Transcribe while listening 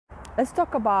let's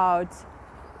talk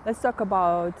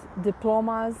about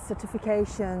diplomas,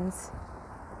 certifications,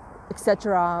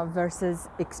 etc. versus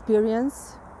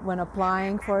experience when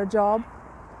applying for a job.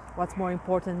 What's more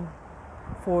important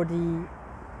for the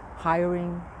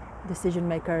hiring decision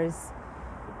makers?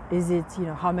 Is it,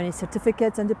 how many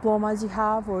certificates and diplomas you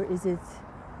have, or is it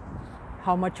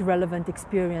how much relevant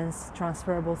experience,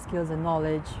 transferable skills and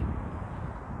knowledge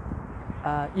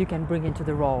you can bring into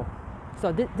the role?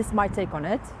 So this is my take on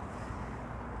it.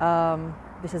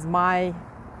 This is my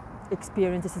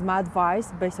experience, this is my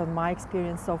advice based on my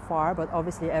experience so far, but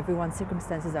obviously everyone's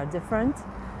circumstances are different.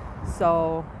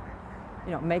 So,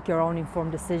 make your own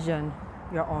informed decision,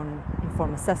 your own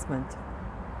informed assessment.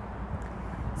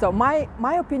 So my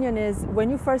opinion is,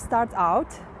 when you first start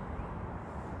out,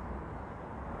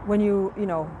 when you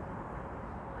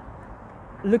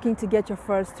looking to get your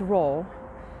first role,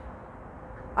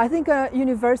 I think a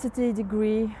university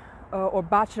degree or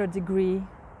bachelor degree,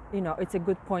 it's a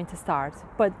good point to start.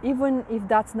 But even if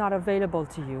that's not available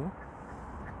to you,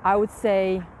 I would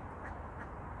say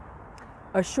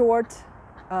a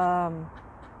short-term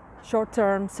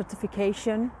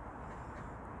certification,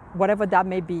 whatever that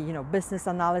may be, business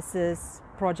analysis,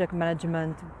 project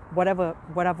management,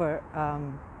 whatever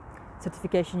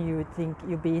certification you would think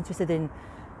you'd be interested in,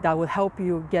 that will help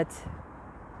you get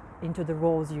into the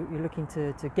roles you're looking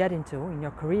to get into in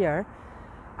your career.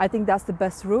 I think that's the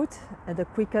best route and the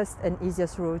quickest and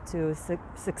easiest route to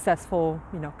successful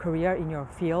career in your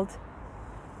field.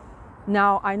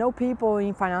 Now, I know people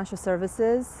in financial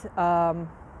services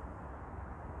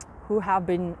who have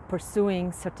been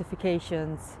pursuing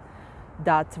certifications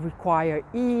that require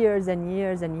years and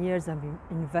years and years of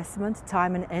investment,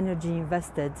 time and energy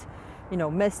invested,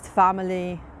 missed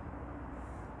family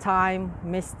time,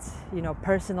 missed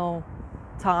personal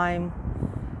time,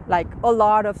 like a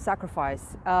lot of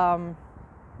sacrifice.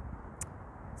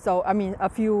 So I mean, a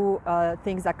few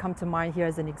things that come to mind here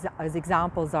as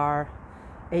examples are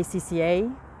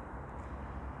ACCA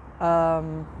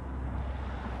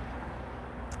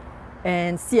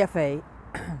and CFA.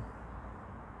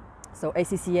 So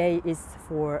ACCA is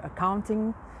for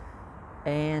accounting,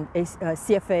 and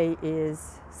CFA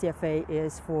is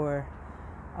for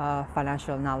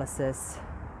financial analysis,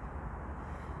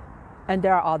 and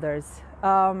there are others.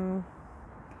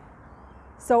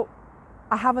 So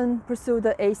I haven't pursued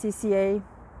the ACCA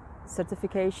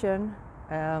certification.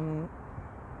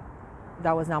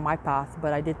 That was not my path,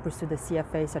 but I did pursue the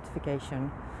CFA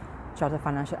certification, Chartered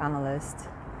Financial Analyst,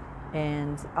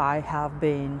 and I have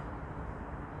been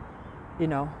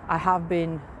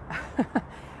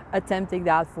attempting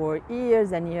that for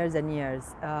years and years and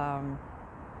years.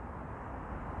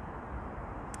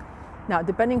 Now,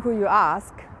 depending who you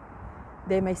ask,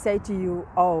 they may say to you,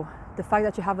 oh, the fact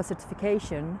that you have a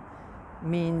certification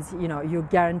means you're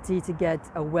guaranteed to get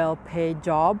a well-paid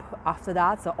job after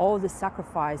that, so all this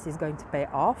sacrifice is going to pay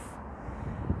off.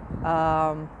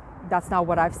 That's not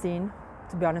what I've seen,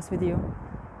 to be honest with you.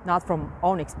 Not from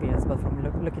own experience, but from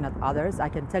looking at others. I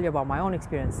can tell you about my own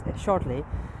experience shortly.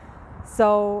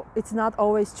 So it's not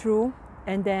always true.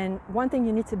 And then one thing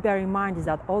you need to bear in mind is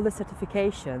that all the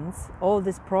certifications, all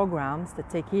these programs that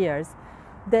take years,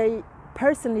 they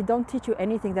personally don't teach you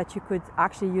anything that you could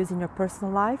actually use in your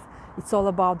personal life. It's all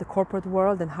about the corporate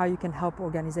world and how you can help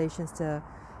organizations to,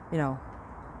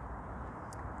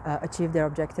 achieve their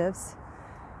objectives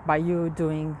by you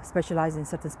specializing in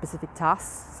certain specific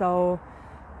tasks. So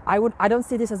I don't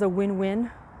see this as a win-win.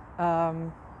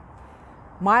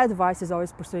 My advice is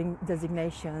always pursuing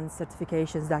designations,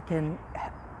 certifications that can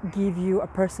give you a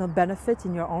personal benefit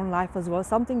in your own life as well.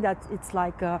 Something that it's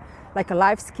like a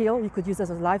life skill. You could use as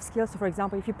a life skill. So for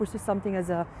example, if you pursue something as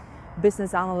a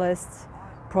business analyst,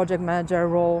 project manager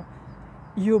role,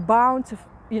 you're bound to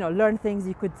learn things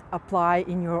you could apply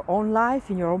in your own life,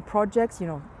 in your own projects,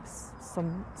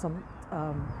 some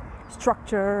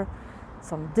structure,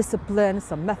 some discipline,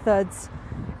 some methods,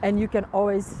 and you can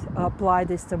always apply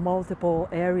this to multiple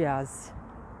areas,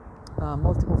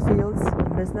 multiple fields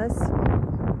in business.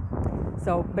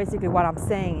 So basically what I'm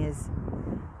saying is,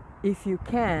 if you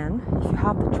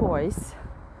have the choice,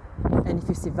 and if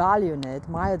you see value in it,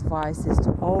 my advice is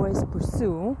to always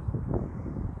pursue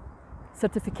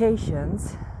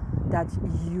certifications that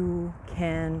you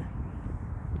can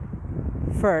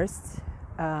first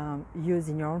use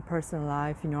in your own personal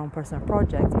life, in your own personal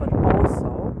projects, but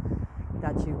also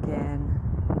that you can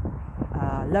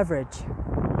leverage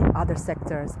in other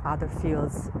sectors, other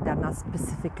fields that are not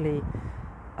specifically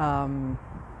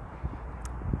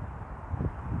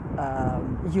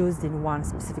used in one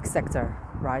specific sector,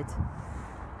 right?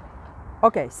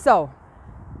 Okay, so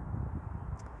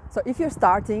So if you're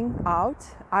starting out,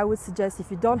 I would suggest, if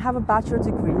you don't have a bachelor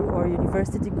degree or a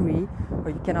university degree, or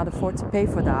you cannot afford to pay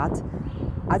for that,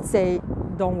 I'd say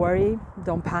don't worry,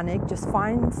 don't panic. Just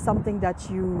find something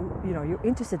that you're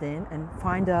interested in, and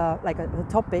find a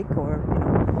topic, or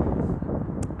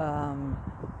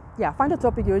find a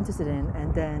topic you're interested in,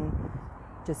 and then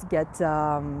just get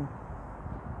a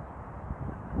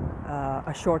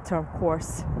short-term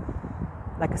course,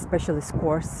 like a specialist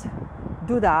course.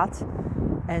 Do that,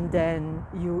 and then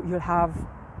you'll have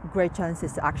great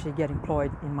chances to actually get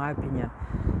employed, in my opinion.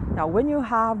 Now, when you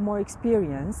have more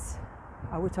experience,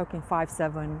 we're talking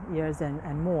 5-7 years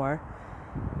and more,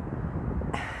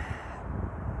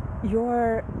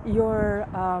 your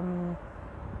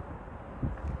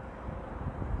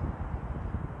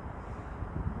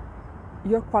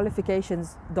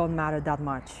qualifications don't matter that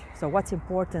much. So what's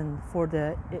important for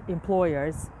the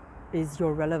employers is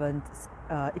your relevant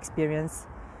experience,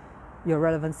 your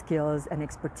relevant skills and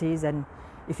expertise, and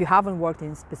if you haven't worked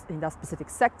in that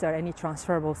specific sector, any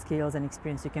transferable skills and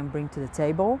experience you can bring to the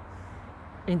table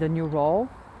in the new role.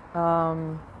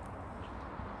 And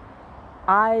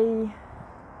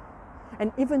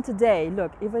even today,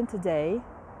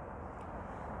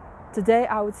 today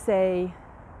I would say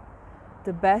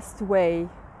the best way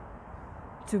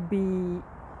to be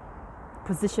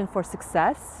positioned for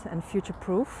success and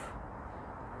future-proof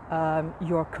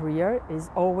your career is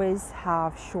always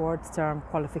have short-term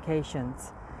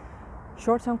qualifications.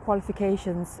 Short-term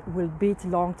qualifications will beat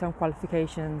long-term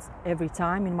qualifications every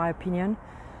time, in my opinion.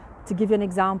 To give you an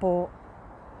example,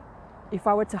 if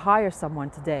I were to hire someone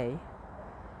today,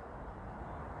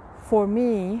 for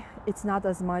me, it's not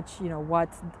as much, what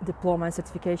diploma and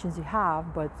certifications you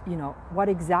have, but, what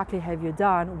exactly have you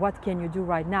done? What can you do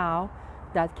right now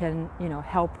that can,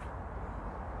 help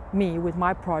me with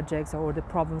my projects or the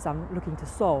problems I'm looking to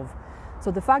solve?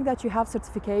 So the fact that you have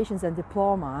certifications and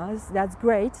diplomas, that's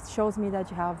great. It shows me that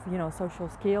you have, social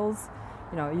skills.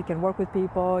 You can work with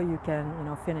people, you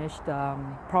can, finish the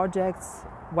projects,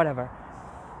 whatever.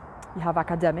 You have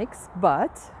academics,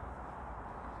 but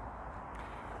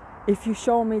if you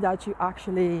show me that you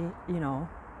actually,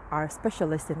 are a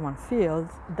specialist in one field,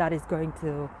 that is going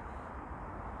to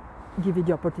give you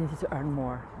the opportunity to earn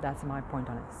more. That's my point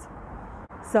on it.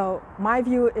 So my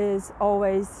view is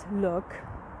always look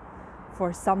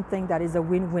for something that is a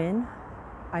win-win.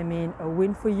 I mean, a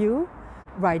win for you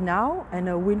right now and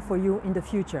a win for you in the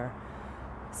future.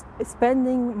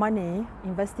 Spending money,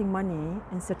 investing money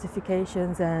in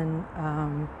certifications and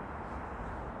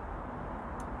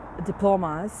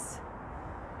diplomas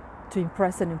to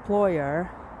impress an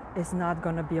employer is not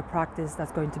going to be a practice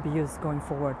that's going to be used going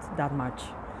forward that much.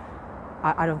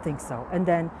 I don't think so. And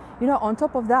then, on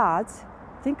top of that,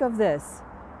 think of this.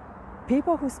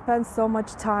 People who spend so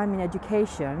much time in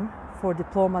education for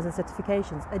diplomas and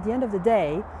certifications, at the end of the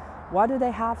day, what do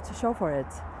they have to show for it?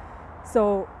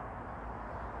 So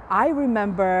I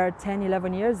remember 10,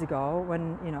 11 years ago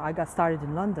when, I got started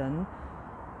in London,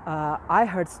 I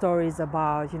heard stories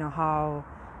about, how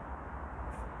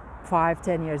 5,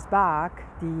 10 years back,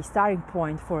 the starting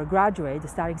point for a graduate, the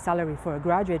starting salary for a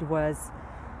graduate was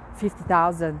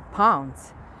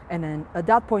 £50,000. And then at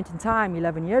that point in time,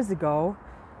 11 years ago,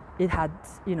 it had,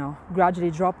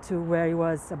 gradually dropped to where it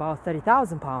was about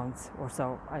 £30,000 or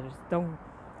so.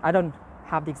 I don't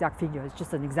have the exact figure, it's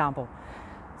just an example.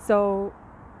 So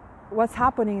what's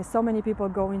happening is so many people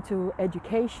go into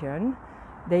education,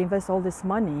 they invest all this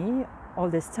money, all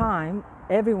this time,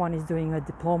 everyone is doing a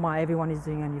diploma, everyone is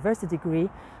doing a university degree,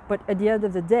 but at the end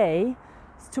of the day,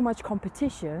 it's too much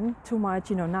competition, too much,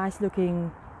 nice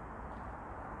looking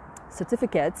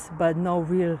certificates, but no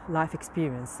real life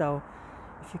experience. So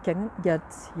if you can get,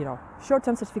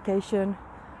 short-term certification,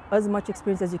 as much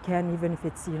experience as you can, even if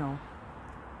it's,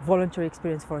 voluntary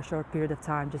experience for a short period of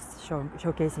time, just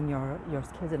showcasing your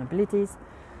skills and abilities.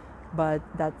 But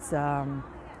that's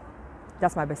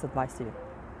my best advice to you.